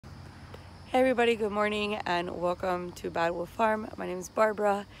Hey everybody, good morning and welcome to Bad Wolf Farm. My name is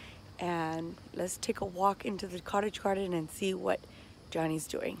Barbara and let's take a walk into the cottage garden and see what Johnny's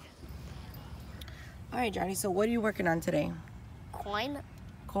doing. All right, Johnny, so what are you working on today? Corn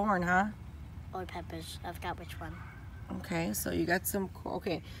Corn, huh? or peppers. I forgot which one. Okay, so you got some,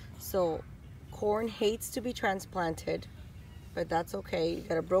 okay, so corn hates to be transplanted, but that's okay. You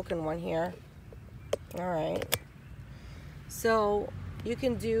got a broken one here. All right. So you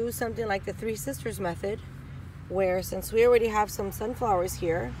can do something like the Three Sisters method, where since we already have some sunflowers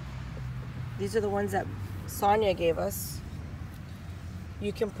here, these are the ones that Sonia gave us,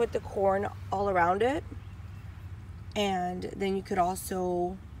 you can put the corn all around it, and then you could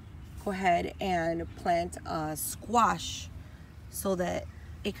also go ahead and plant a squash so that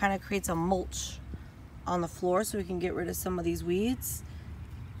it kind of creates a mulch on the floor so we can get rid of some of these weeds,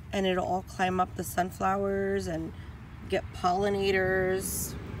 and it'll all climb up the sunflowers and get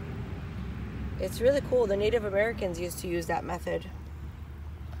pollinators. It's really cool. The Native Americans used to use that method.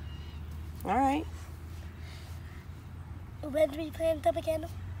 All right. When do we plant them again?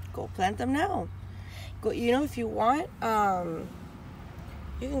 Go plant them now. Go. You know, if you want,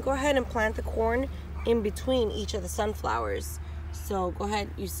 you can go ahead and plant the corn in between each of the sunflowers. So go ahead.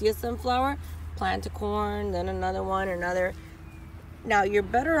 You see a sunflower, plant a corn, then another one, another. Now you're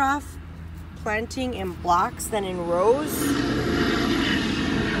better off planting in blocks than in rows,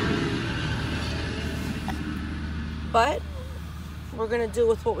 but we're gonna do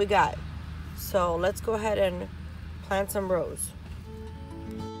with what we got. So let's go ahead and plant some rows.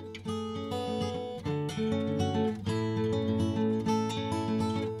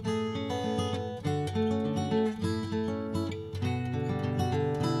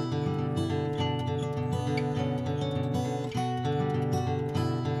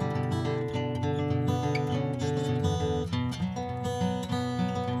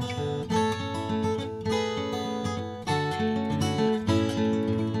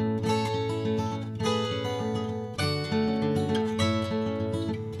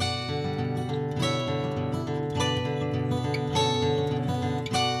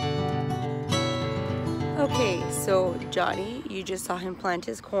 Okay, so Johnny, you just saw him plant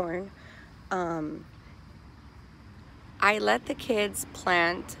his corn. I let the kids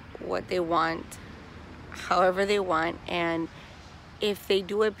plant what they want, however they want, and if they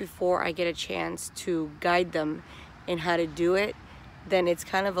do it before I get a chance to guide them in how to do it, then it's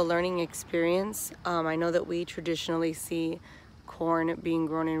kind of a learning experience. I know that we traditionally see corn being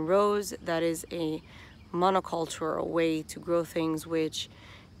grown in rows. That is a monocultural way to grow things, which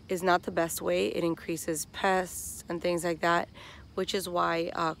is not the best way. It increases pests and things like that, which is why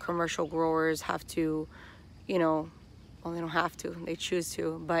commercial growers have to, you know, well, they don't have to, they choose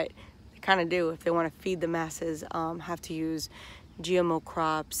to, but they kind of do if they want to feed the masses, have to use GMO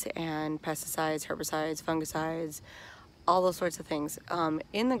crops and pesticides, herbicides, fungicides, all those sorts of things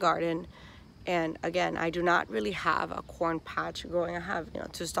in the garden. And again, I do not really have a corn patch growing. I have, you know,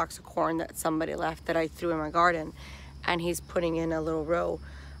 2 stalks of corn that somebody left that I threw in my garden, and he's putting in a little row.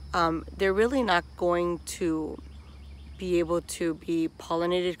 They're really not going to be able to be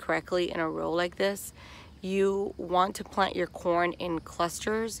pollinated correctly in a row like this. You want to plant your corn in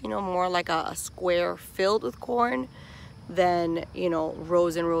clusters, you know, more like a square filled with corn than, you know,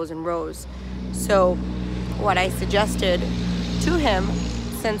 rows and rows and rows. So what I suggested to him,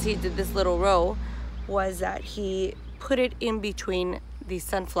 since he did this little row, was that he put it in between these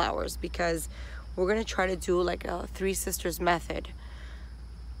sunflowers, because we're going to try to do like a Three Sisters method.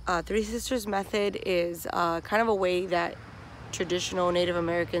 Three Sisters method is kind of a way that traditional Native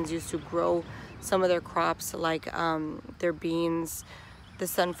Americans used to grow some of their crops, like their beans, the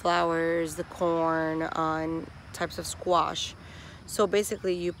sunflowers, the corn, on types of squash. So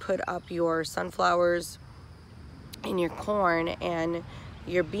basically you put up your sunflowers in your corn, and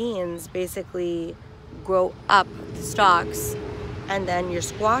your beans basically grow up the stalks, and then your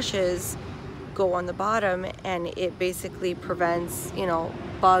squashes go on the bottom, and it basically prevents, you know,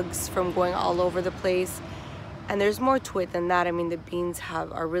 bugs from going all over the place. And there's more to it than that. I mean, the beans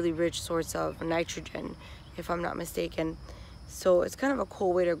are really rich source of nitrogen, if I'm not mistaken. So it's kind of a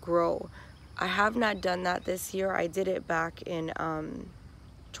cool way to grow. I have not done that this year. I did it back in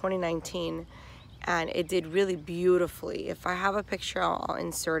 2019, and it did really beautifully. If I have a picture, I'll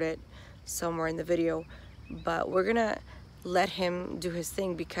insert it somewhere in the video. But we're gonna let him do his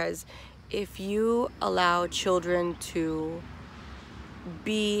thing, because if you allow children to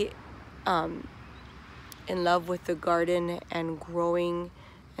be in love with the garden and growing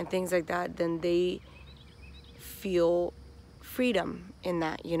and things like that, then they feel freedom in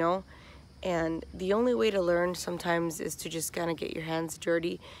that, you know. And the only way to learn sometimes is to just kind of get your hands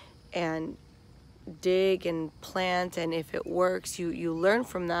dirty and dig and plant, and if it works, you learn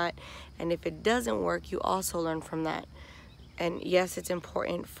from that, and if it doesn't work, you also learn from that. And yes, it's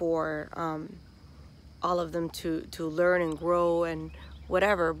important for all of them to learn and grow and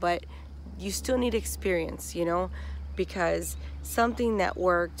whatever, but you still need experience, you know, because something that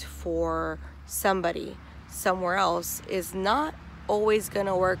worked for somebody somewhere else is not always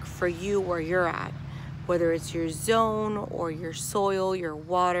gonna work for you where you're at, whether it's your zone or your soil, your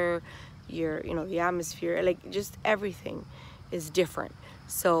water, your, you know, the atmosphere, like just everything is different.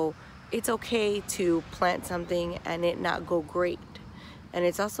 So it's okay to plant something and it not go great, and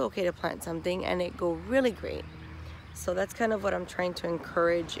it's also okay to plant something and it go really great. So that's kind of what I'm trying to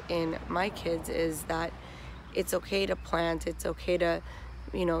encourage in my kids, is that it's okay to plant, it's okay to,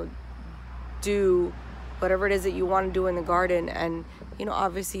 you know, do whatever it is that you want to do in the garden. And, you know,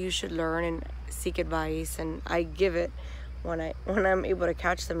 obviously you should learn and seek advice, and I give it when I'm able to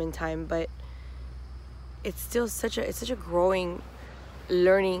catch them in time, but it's still such a growing,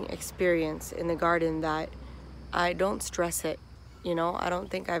 learning experience in the garden that I don't stress it. You know, I don't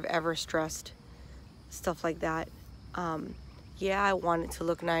think I've ever stressed stuff like that. Yeah, I want it to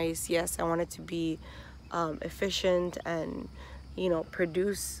look nice. Yes, I want it to be efficient and, you know,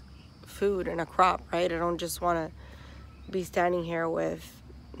 produce food and a crop, right? I don't just want to be standing here with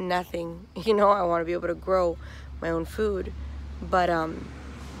nothing. You know, I want to be able to grow my own food, but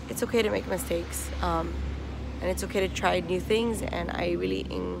it's okay to make mistakes, and it's okay to try new things. And I really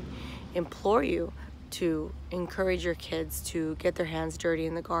implore you to encourage your kids to get their hands dirty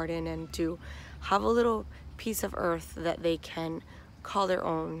in the garden and to have a little piece of earth that they can call their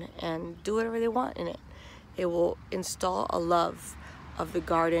own and do whatever they want in it. It will install a love of the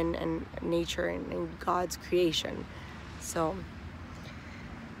garden and nature and God's creation. So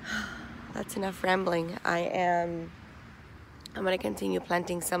that's enough rambling. I'm going to continue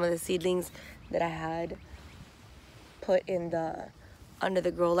planting some of the seedlings that I had put in the under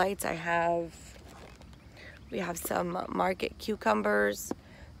the grow lights. We have some market cucumbers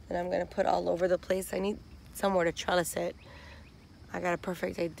that I'm going to put all over the place. I need somewhere to trellis it. I got a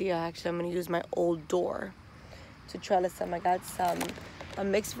perfect idea. Actually, I'm going to use my old door to trellis them. I got a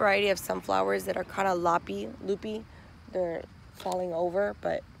mixed variety of sunflowers that are kind of loopy. They're falling over,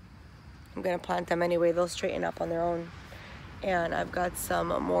 but I'm going to plant them anyway. They'll straighten up on their own. And I've got some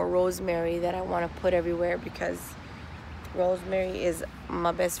more rosemary that I want to put everywhere, because rosemary is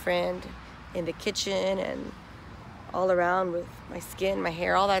my best friend in the kitchen and all around with my skin, my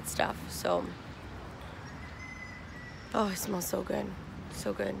hair, all that stuff. So, oh, it smells so good.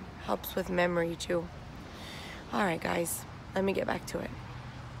 So good. Helps with memory too. All right, guys, let me get back to it.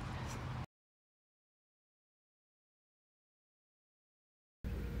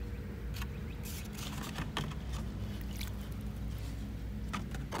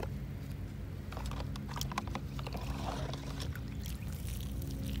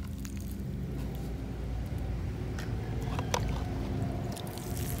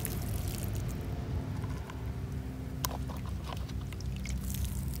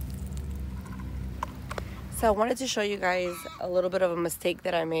 So I wanted to show you guys a little bit of a mistake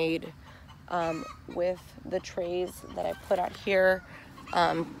that I made with the trays that I put out here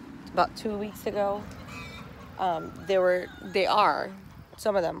about 2 weeks ago. Some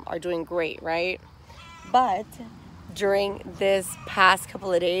of them are doing great, right? But during this past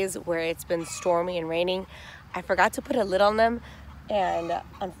couple of days where it's been stormy and raining, I forgot to put a lid on them, and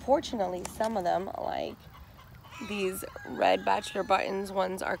unfortunately some of them, like these red bachelor buttons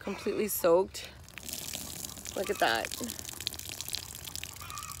ones, are completely soaked. Look at that.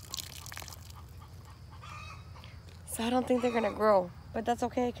 So I don't think they're gonna grow, but that's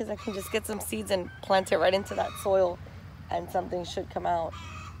okay, because I can just get some seeds and plant it right into that soil and something should come out.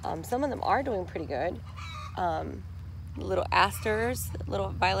 Some of them are doing pretty good. Little asters,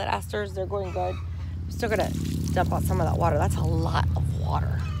 little violet asters, they're going good. I'm still gonna dump out some of that water. That's a lot of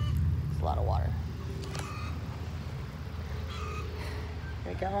water. It's a lot of water.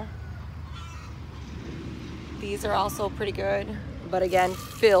 There we go. These are also pretty good, but again,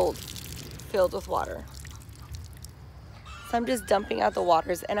 filled with water. So I'm just dumping out the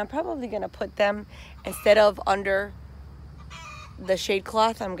waters, and I'm probably gonna put them, instead of under the shade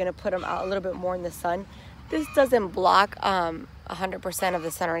cloth, I'm gonna put them out a little bit more in the sun. This doesn't block 100% of the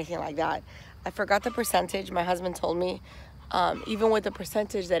sun or anything like that. I forgot the percentage. My husband told me, even with the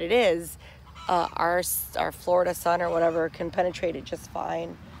percentage that it is, our Florida sun or whatever can penetrate it just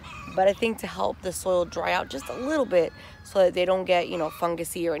fine. But I think to help the soil dry out just a little bit so that they don't get, you know,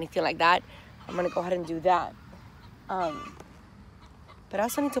 fungusy or anything like that, I'm gonna go ahead and do that. But I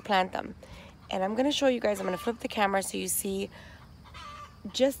also need to plant them. And I'm gonna show you guys, I'm gonna flip the camera so you see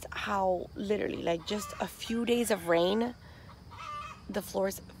just how literally, like just a few days of rain, the floor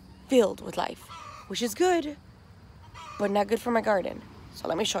is filled with life, which is good, but not good for my garden. So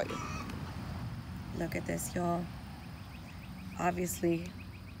let me show you. Look at this, y'all. Obviously,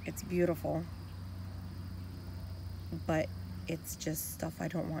 it's beautiful, but it's just stuff I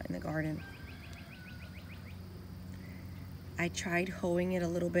don't want in the garden. I tried hoeing it a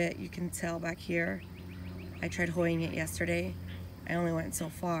little bit. You can tell back here. I tried hoeing it yesterday. I only went so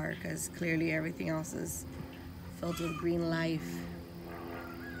far because clearly everything else is filled with green life.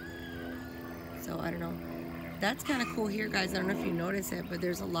 So I don't know. That's kind of cool here, guys. I don't know if you notice it, but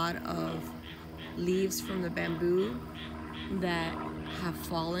there's a lot of leaves from the bamboo that have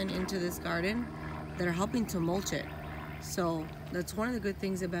fallen into this garden that are helping to mulch it. So that's one of the good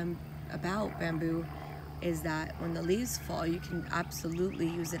things about bamboo, is that when the leaves fall, you can absolutely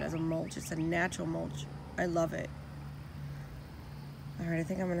use it as a mulch. It's a natural mulch. I love it. All right, I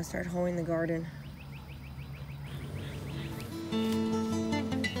think I'm gonna start hoeing the garden.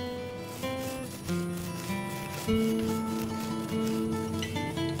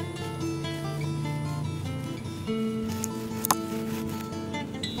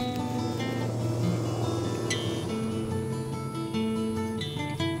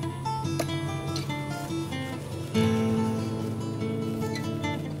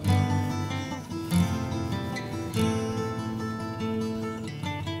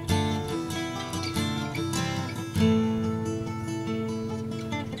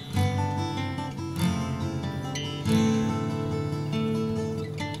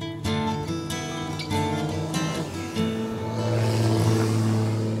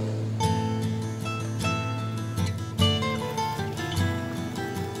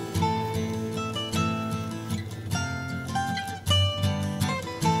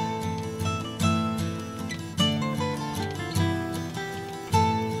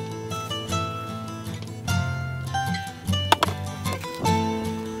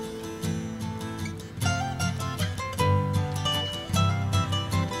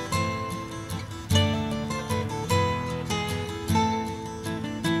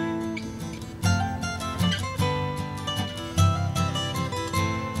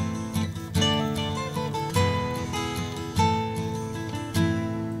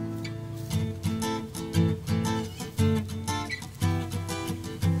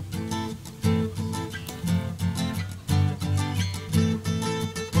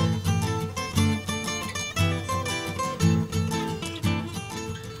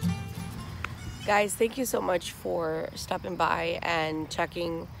 Guys, thank you so much for stopping by and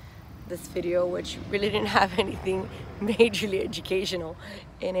checking this video, which really didn't have anything majorly educational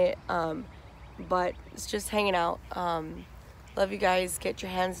in it, but it's just hanging out. Love you guys. Get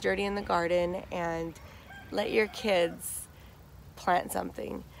your hands dirty in the garden and let your kids plant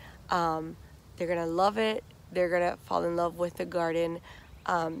something. They're gonna love it. They're gonna fall in love with the garden.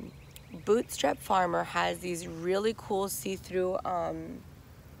 Bootstrap Farmer has these really cool see-through,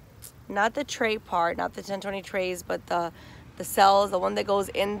 not the tray part, not the 1020 trays, but the cells, the one that goes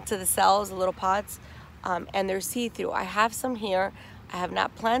into the cells, the little pots, and they're see-through. I have some here. I have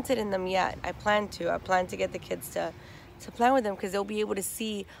not planted in them yet. I plan to get the kids to plant with them, because they'll be able to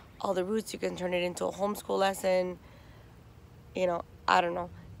see all the roots. You can turn it into a homeschool lesson. You know, I don't know.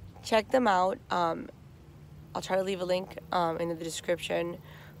 Check them out. I'll try to leave a link in the description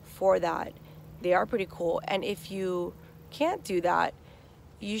for that. They are pretty cool. And if you can't do that,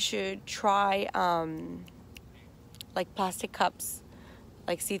 you should try like plastic cups,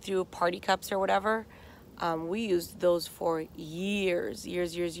 like see-through party cups or whatever. We used those for years.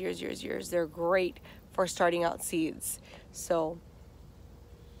 They're great for starting out seeds. So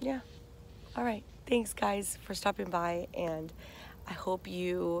yeah. All right. Thanks guys for stopping by, and I hope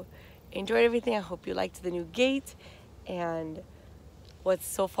you enjoyed everything. I hope you liked the new gate and what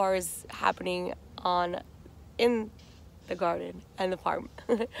so far is happening in the garden and the farm.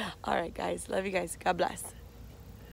 All right guys, love you guys. God bless.